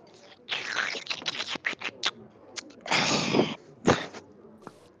on.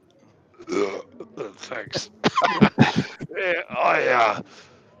 Thanks. Yeah,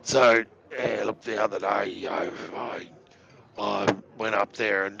 look, the other day, I went up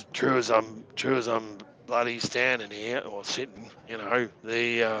there, and true as I'm bloody standing here or sitting,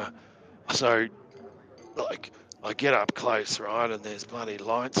 so like I get up close, right, and there's bloody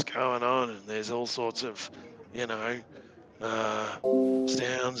lights going on, and there's all sorts of,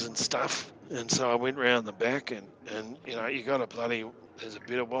 sounds and stuff, and so I went round the back, and you got there's a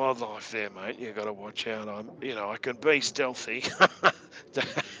bit of wildlife there, mate. You got to watch out. I can be stealthy.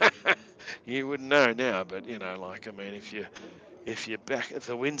 You wouldn't know now, but if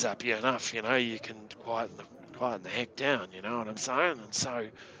the wind's up you enough, you can quieten the heck down. You know what I'm saying? And so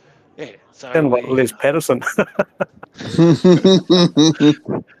Yeah. So Sound like Liz Patterson.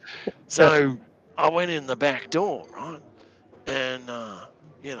 So I went in the back door, right? And,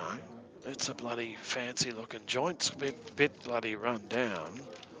 you know, it's a bloody fancy looking joint. It's a bit bloody run down.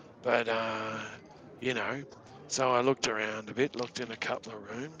 But, you know, so I looked around a bit, looked in a couple of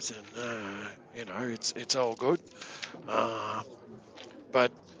rooms, and, you know, it's all good.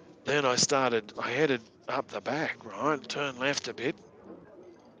 But then I headed up the back, right? Turned left a bit.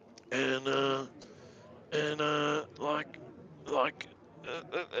 And,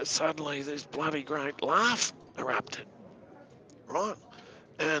 suddenly this bloody great laugh erupted, right?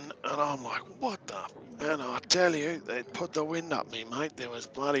 And I'm like, what the? And I tell you, they put the wind up me, mate. There was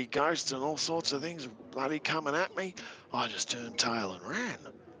bloody ghosts and all sorts of things bloody coming at me. I just turned tail and ran.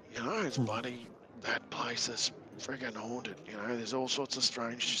 You know, it's bloody, that place is friggin' haunted. You know, there's all sorts of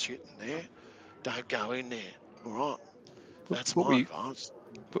strange shit in there. Don't go in there, all right? That's my advice.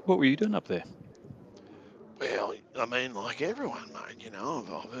 What were you doing up there? Well, I mean, like everyone, mate. You know,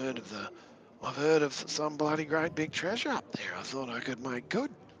 I've heard of some bloody great big treasure up there. I thought I could make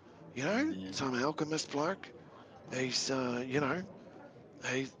good. You know, some alchemist bloke. He's, you know,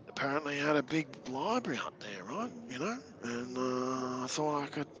 he apparently had a big library up there, right? You know, and I thought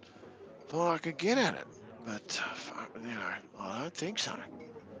I could get at it, but you know, I don't think so.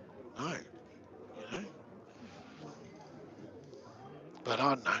 No, you know. But I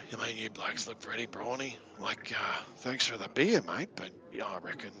don't know. I mean, you blokes look pretty brawny. Like, thanks for the beer, mate. But yeah, I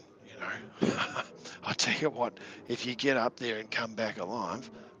reckon, you know, I tell you what, if you get up there and come back alive,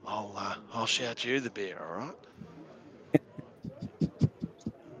 I'll shout you the beer. All right.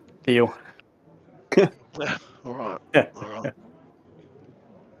 Deal. All right. Yeah. All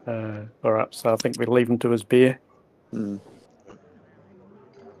right. All right. So I think we leave him to his beer. Good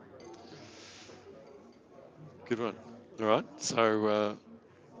one. All right.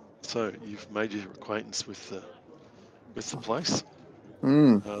 So you've made your acquaintance with the place. I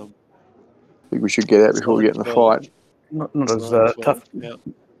think we should get out before we get in the fight. Not as 9:12, tough.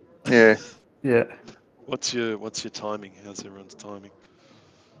 Yeah. Yeah. What's your timing? How's everyone's timing?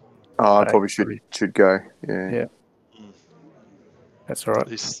 Oh, I probably should go. Yeah. Yeah. That's all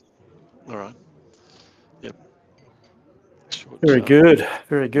right. All right. Yep. Short, Very sharp. good.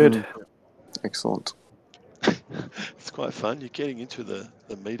 Very good. Excellent. It's quite fun. You're getting into the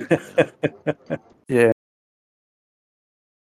meat of it now.